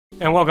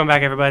And welcome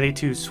back, everybody,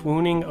 to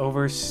Swooning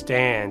Over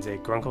Stands, a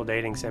Grunkle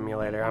dating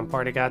simulator. I'm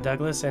Party God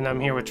Douglas, and I'm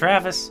here with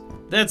Travis.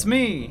 That's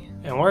me.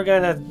 And we're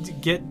gonna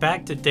get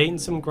back to dating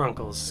some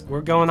Grunkles. We're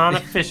going on a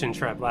fishing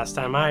trip. Last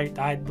time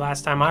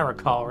I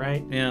recall,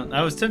 right? Yeah,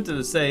 I was tempted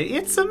to say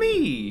it's a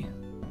me.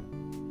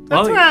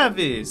 Well,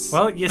 Travis.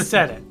 Well, you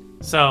said it.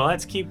 So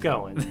let's keep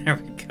going. There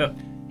we go.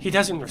 He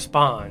doesn't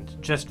respond,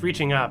 just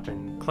reaching up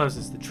and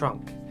closes the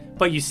trunk.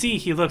 But you see,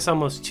 he looks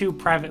almost too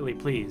privately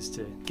pleased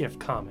to give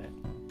comment.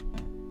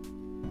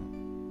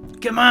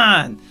 Come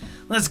on,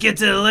 let's get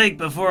to the lake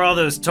before all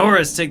those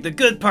tourists take the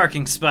good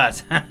parking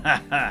spots.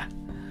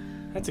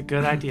 That's a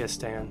good idea,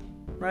 Stan.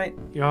 Right?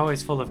 You're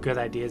always full of good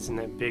ideas in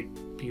that big,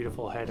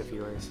 beautiful head of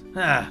yours.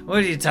 What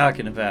are you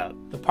talking about?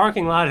 The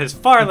parking lot is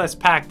far less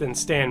packed than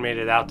Stan made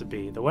it out to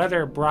be. The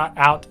weather brought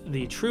out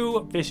the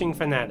true fishing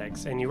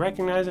fanatics, and you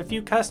recognize a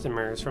few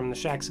customers from the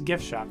shack's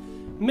gift shop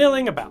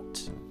milling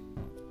about.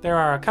 There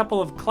are a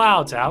couple of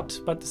clouds out,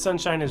 but the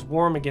sunshine is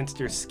warm against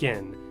your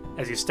skin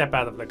as you step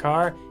out of the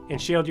car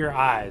and shield your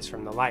eyes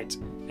from the light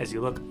as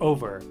you look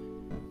over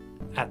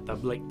at the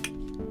lake.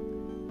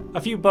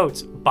 A few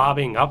boats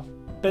bobbing up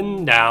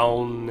and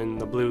down in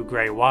the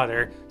blue-gray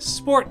water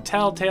sport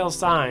telltale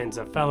signs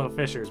of fellow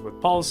fishers with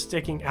poles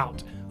sticking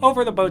out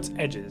over the boat's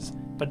edges,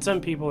 but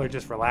some people are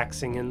just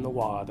relaxing in the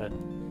water.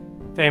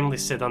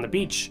 Families sit on the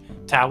beach,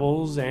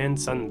 towels and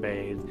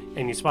sunbathe,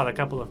 and you spot a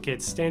couple of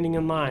kids standing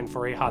in line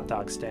for a hot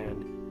dog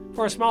stand.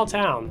 For a small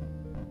town,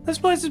 this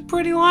place is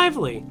pretty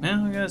lively.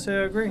 Yeah, I gotta say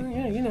I agree.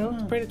 Yeah, you know,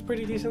 it's a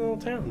pretty decent little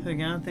town. I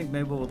think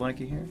Mabel would like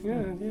you here.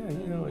 Yeah,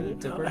 you know.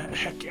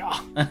 Heck yeah.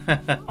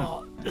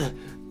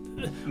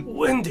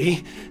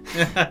 Wendy,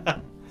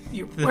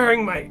 you're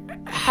wearing my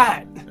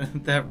hat.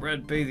 That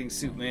red bathing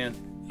suit, man.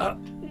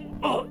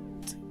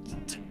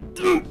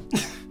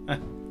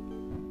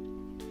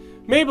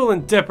 Mabel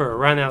and Dipper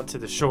run out to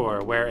the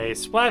shore, where a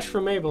splash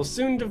from Mabel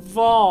soon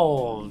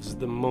devolves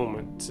the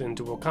moment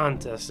into a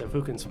contest of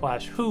who can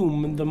splash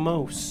whom the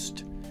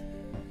most.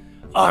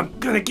 I'm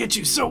gonna get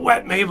you so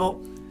wet,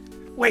 Mabel.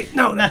 Wait,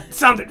 no, that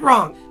sounded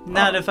wrong.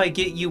 Not if I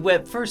get you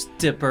wet first,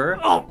 Dipper.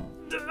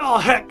 Oh,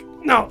 heck,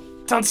 no,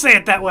 don't say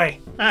it that way.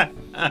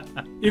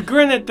 You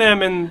grin at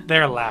them and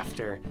their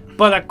laughter,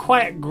 but a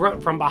quiet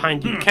grunt from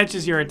behind you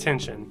catches your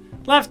attention.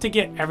 Left to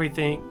get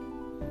everything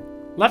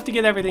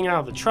out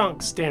of the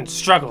trunk, Stan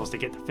struggles to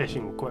get the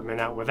fishing equipment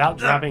out without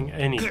dropping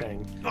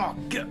anything. Oh,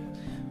 God.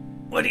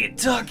 What are you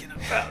talking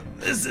about?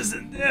 This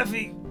isn't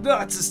heavy.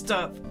 Lots of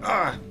stuff.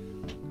 I'm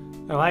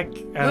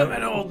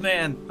an old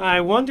man.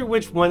 I wonder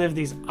which one of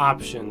these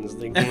options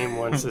the game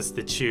wants us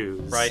to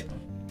choose. Right.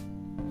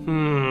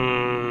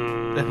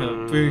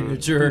 Being a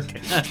jerk.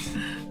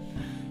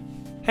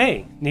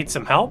 Hey, need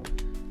some help?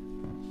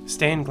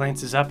 Stan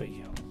glances up at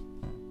you.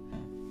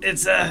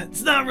 It's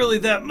not really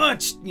that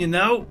much, you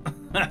know?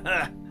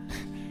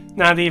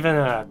 Not even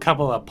a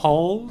couple of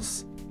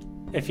poles,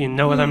 if you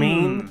know what I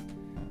mean.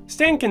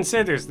 Stan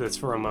considers this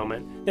for a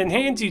moment, then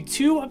hands you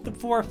 2 of the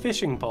 4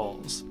 fishing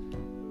poles.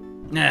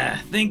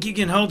 Think you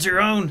can hold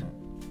your own?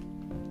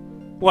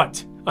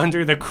 What,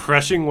 under the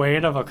crushing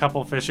weight of a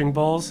couple fishing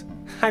poles?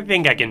 I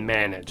think I can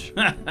manage.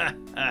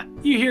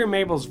 You hear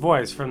Mabel's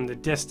voice from the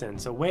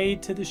distance, away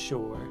to the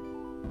shore.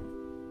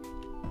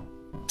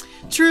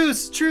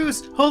 Truce,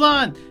 hold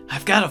on.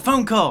 I've got a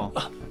phone call.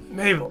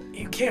 Mabel,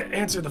 you can't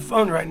answer the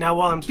phone right now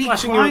while I'm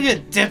splashing Be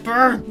quiet,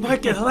 Dipper.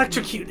 Might get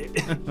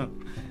electrocuted.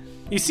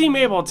 You see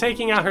Mabel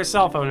taking out her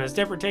cell phone as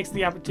Dipper takes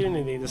the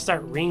opportunity to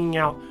start wringing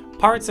out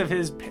parts of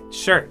his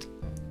shirt.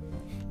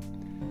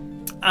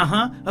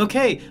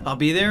 Okay, I'll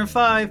be there in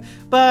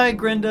 5. Bye,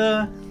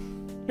 Grinda.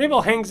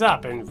 Mabel hangs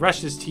up and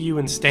rushes to you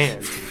and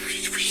Stan.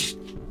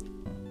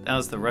 That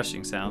was the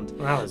rushing sound.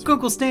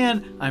 Uncle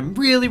Stan, I'm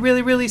really,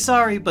 really, really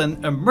sorry, but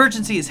an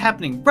emergency is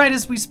happening right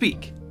as we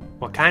speak.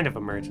 What kind of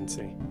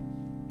emergency?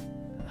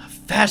 A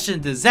fashion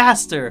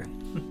disaster.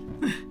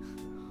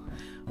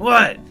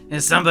 What?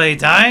 Is somebody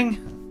dying?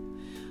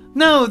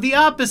 No, the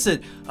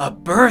opposite. A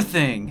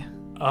birthing.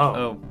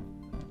 Oh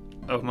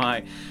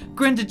my.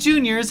 Grinda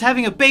Jr. is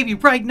having a baby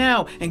right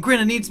now, and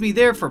Grinda needs me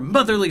there for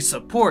motherly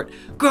support.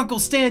 Grunkle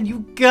Stan,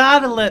 you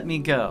gotta let me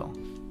go.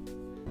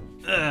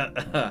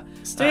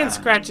 Stan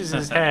scratches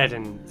his head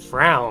and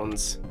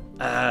frowns.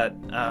 I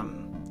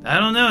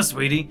don't know,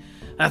 sweetie.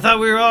 I thought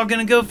we were all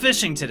gonna go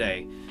fishing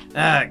today.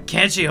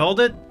 Can't she hold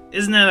it?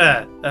 Isn't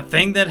that a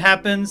thing that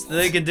happens that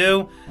they can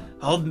do?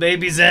 Hold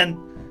babies in?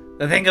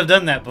 I think I've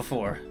done that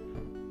before.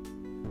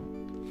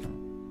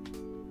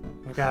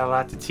 I've got a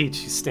lot to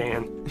teach you,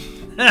 Stan.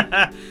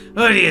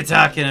 What are you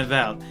talking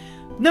about?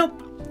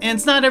 Nope, and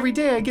it's not every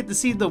day I get to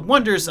see the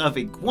wonders of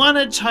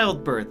iguana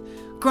childbirth.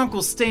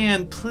 Grunkle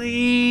Stan,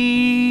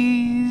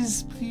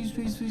 please.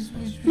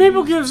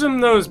 Mabel gives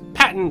him those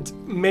patent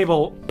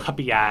Mabel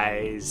puppy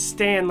eyes.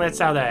 Stan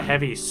lets out a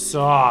heavy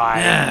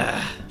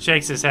sigh,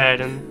 shakes his head,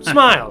 and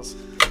smiles.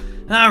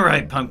 All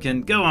right,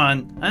 Pumpkin, go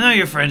on. I know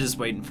your friend is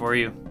waiting for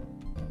you.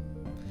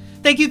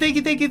 Thank you.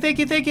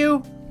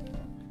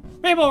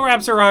 Mabel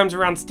wraps her arms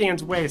around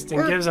Stan's waist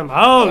and gives him,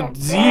 oh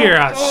dear,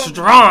 a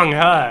strong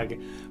hug.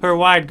 her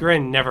wide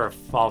grin never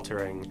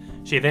faltering.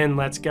 She then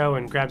lets go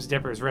and grabs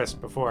Dipper's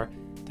wrist before...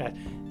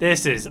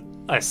 This is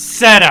a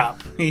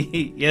setup!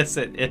 Yes,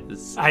 it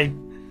is. I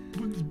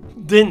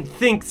didn't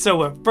think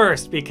so at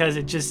first because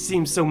it just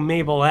seems so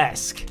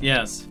Mabel-esque.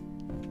 Yes.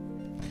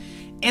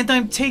 And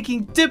I'm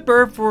taking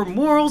Dipper for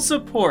moral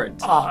support.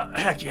 Oh,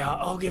 heck yeah,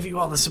 I'll give you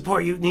all the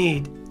support you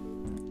need.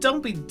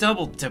 Don't be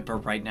double Dipper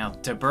right now,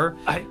 Dipper.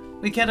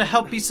 We gotta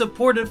help you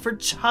supported for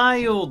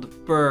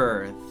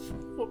childbirth.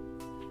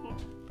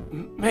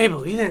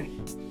 Mabel, you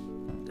didn't...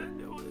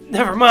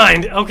 Never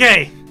mind,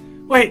 okay.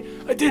 Wait,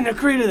 I didn't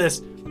agree to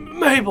this.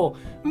 Mabel!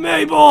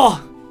 Mabel!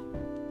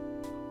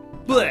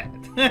 Bleh.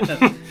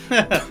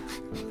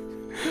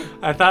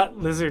 I thought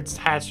lizards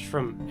hatched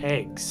from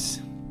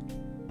eggs.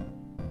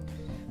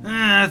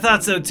 I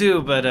thought so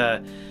too, but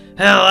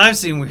hell, I've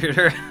seen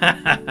weirder.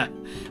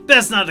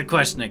 Best not to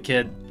question it,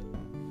 kid.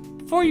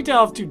 Before you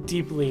delve too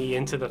deeply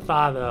into the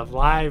thought of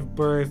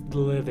live-birthed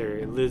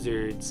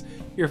lizards,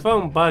 your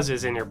phone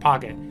buzzes in your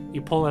pocket.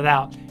 You pull it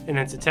out, and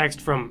it's a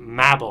text from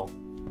Mabel.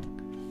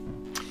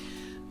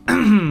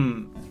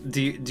 Do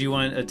you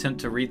want to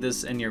attempt to read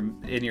this in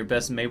your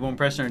best Mabel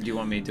impression, or do you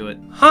want me to do it?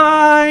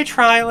 Hi,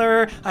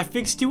 Tryler. I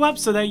fixed you up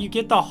so that you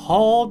get the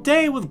whole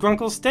day with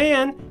Grunkle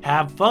Stan.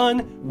 Have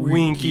fun,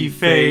 winky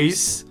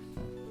face.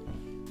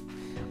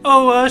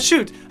 Oh,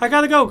 shoot. I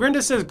gotta go.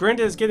 Grinda says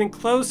Grinda is getting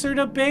closer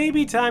to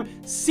baby time.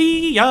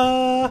 See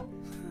ya.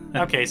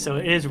 Okay, so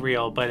it is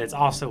real, but it's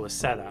also a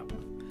setup.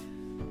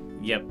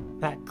 Yep.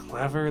 That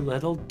clever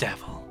little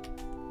devil.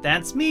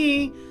 That's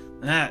me.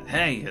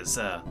 Hey, is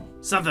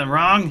something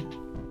wrong?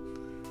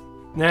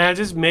 Nah,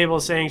 just Mabel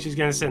saying she's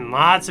gonna send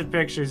lots of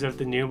pictures of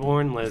the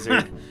newborn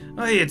lizard.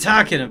 What are you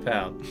talking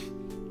about?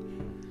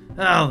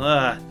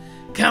 Oh,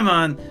 come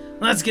on.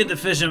 Let's get to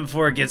fishing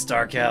before it gets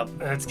dark out.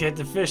 Let's get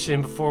to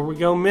fishing before we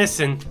go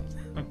missing.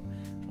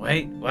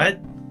 Wait, what?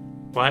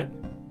 What?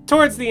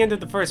 Towards the end of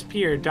the first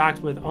pier,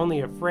 docked with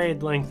only a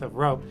frayed length of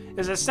rope,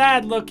 is a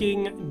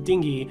sad-looking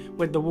dinghy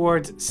with the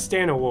words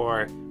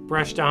Stanowar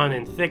brushed on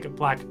in thick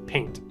black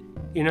paint.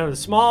 You know, the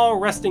small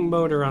rusting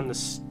motor on the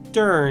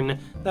stern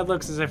that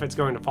looks as if it's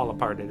going to fall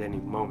apart at any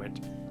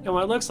moment, and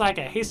what looks like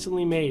a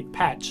hastily made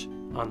patch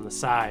on the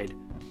side.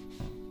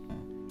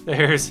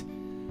 There's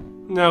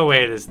no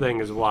way this thing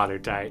is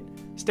watertight.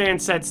 Stan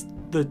sets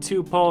the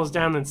two poles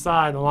down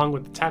inside along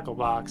with the tackle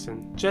box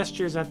and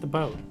gestures at the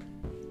boat.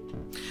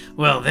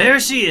 Well, there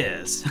she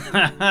is.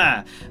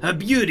 A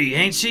beauty,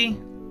 ain't she?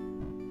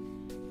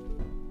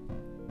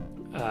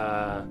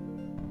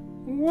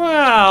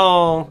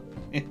 Well...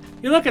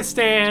 You look at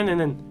Stan, and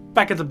then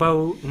back at the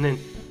boat, and then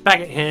back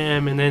at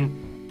him, and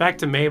then back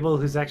to Mabel,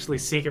 who's actually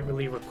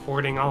secretly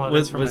recording all of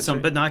this with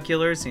some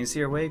binoculars, and you see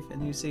her wave,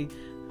 and you see,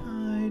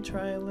 hi,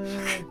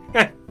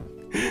 Tryler.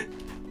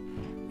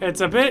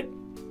 It's a bit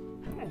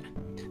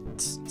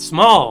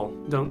small,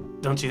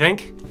 don't you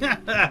think?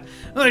 What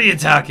are you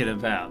talking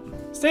about?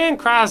 Stan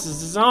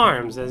crosses his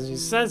arms as he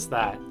says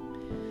that.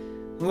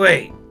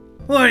 Wait,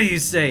 what are you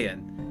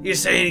saying? You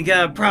saying you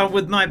got a problem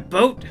with my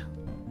boat?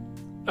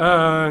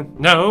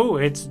 No,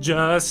 it's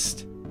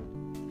just...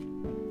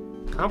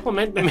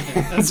 Compliment the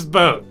man's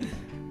boat.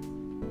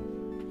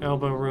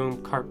 Elbow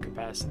room, carp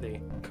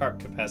capacity. Carp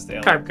capacity.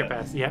 Carp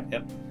capacity, yep.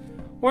 Yep.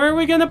 Where are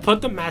we gonna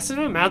put the massive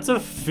amounts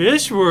of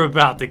fish we're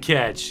about to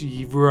catch,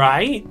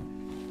 right?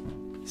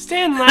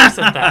 Stan laughs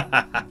at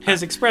that,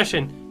 his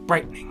expression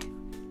brightening.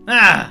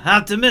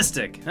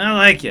 Optimistic. I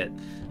like it.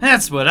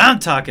 That's what I'm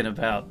talking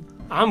about.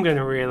 I'm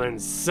gonna reel in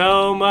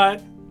so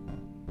much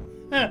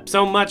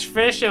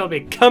fish it'll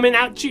be coming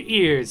out your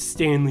ears,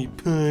 Stanley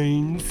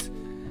Pines.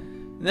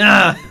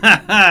 All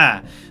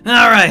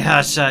right,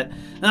 Hotshot.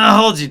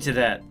 I'll hold you to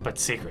that. But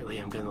secretly,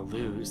 I'm gonna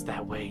lose.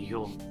 That way,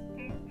 you'll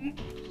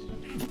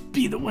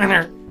be the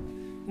winner.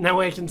 And that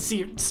way, I can see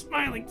your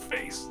smiling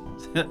face.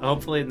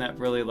 Hopefully, in that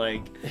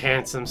really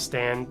handsome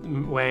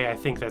Stan way. I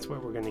think that's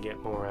what we're gonna get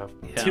more of.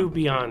 Yeah. To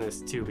be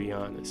honest.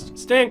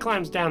 Stan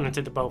climbs down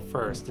into the boat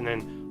first, and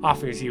then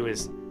offers you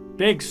his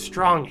big,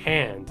 strong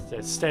hand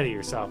to steady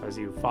yourself as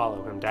you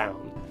follow him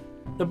down.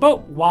 The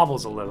boat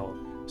wobbles a little,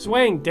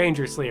 swaying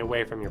dangerously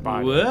away from your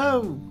body.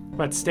 Whoa!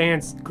 But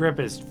Stan's grip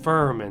is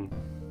firm and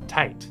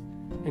tight,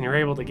 and you're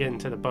able to get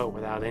into the boat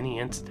without any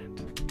incident.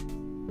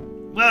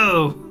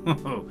 Whoa!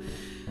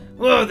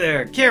 Whoa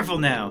there! Careful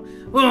now!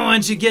 We don't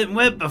want you getting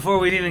wet before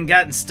we've even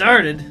gotten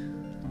started.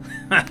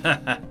 Wait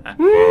a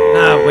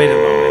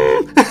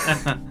moment.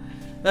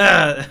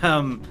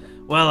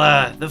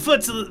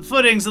 The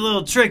footing's a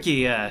little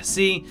tricky.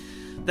 See,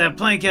 that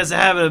plank has a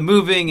habit of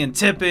moving and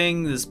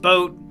tipping this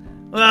boat,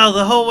 well,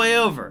 the whole way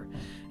over.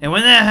 And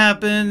when that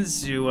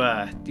happens,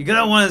 you're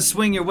gonna want to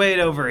swing your weight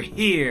over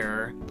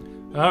here.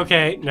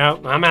 Okay, no,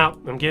 I'm out.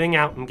 I'm getting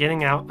out. I'm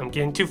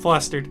getting too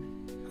flustered.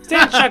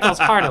 Stan chuckles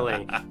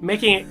heartily,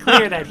 making it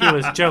clear that he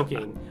was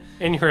joking.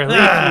 In your relief,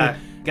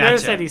 you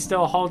notice that he's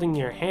still holding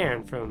your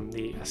hand from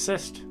the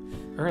assist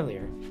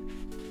earlier.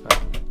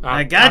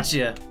 I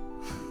gotcha.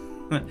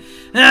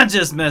 I'm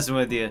just messing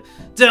with you.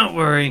 Don't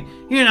worry,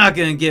 you're not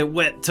gonna get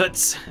wet,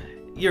 toots.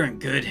 You're in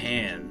good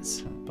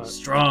hands. But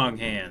strong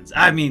hands.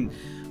 I mean,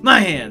 my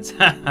hands.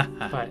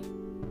 but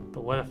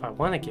what if I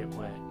want to get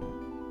wet?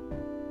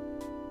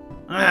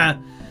 I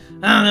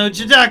don't know what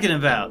you're talking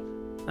about.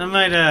 I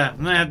might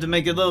have to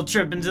make a little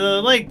trip into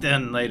the lake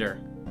then later.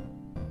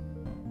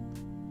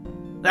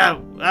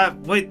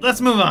 Wait,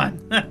 let's move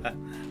on.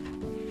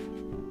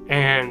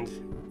 And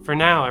for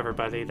now,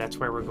 everybody, that's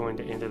where we're going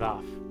to end it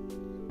off.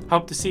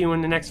 Hope to see you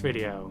in the next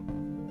video,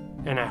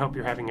 and I hope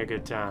you're having a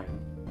good time.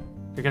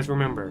 Because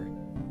remember,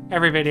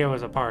 every video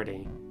is a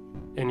party,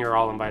 and you're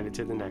all invited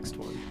to the next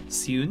one.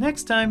 See you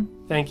next time.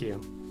 Thank you,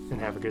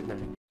 and have a good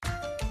night.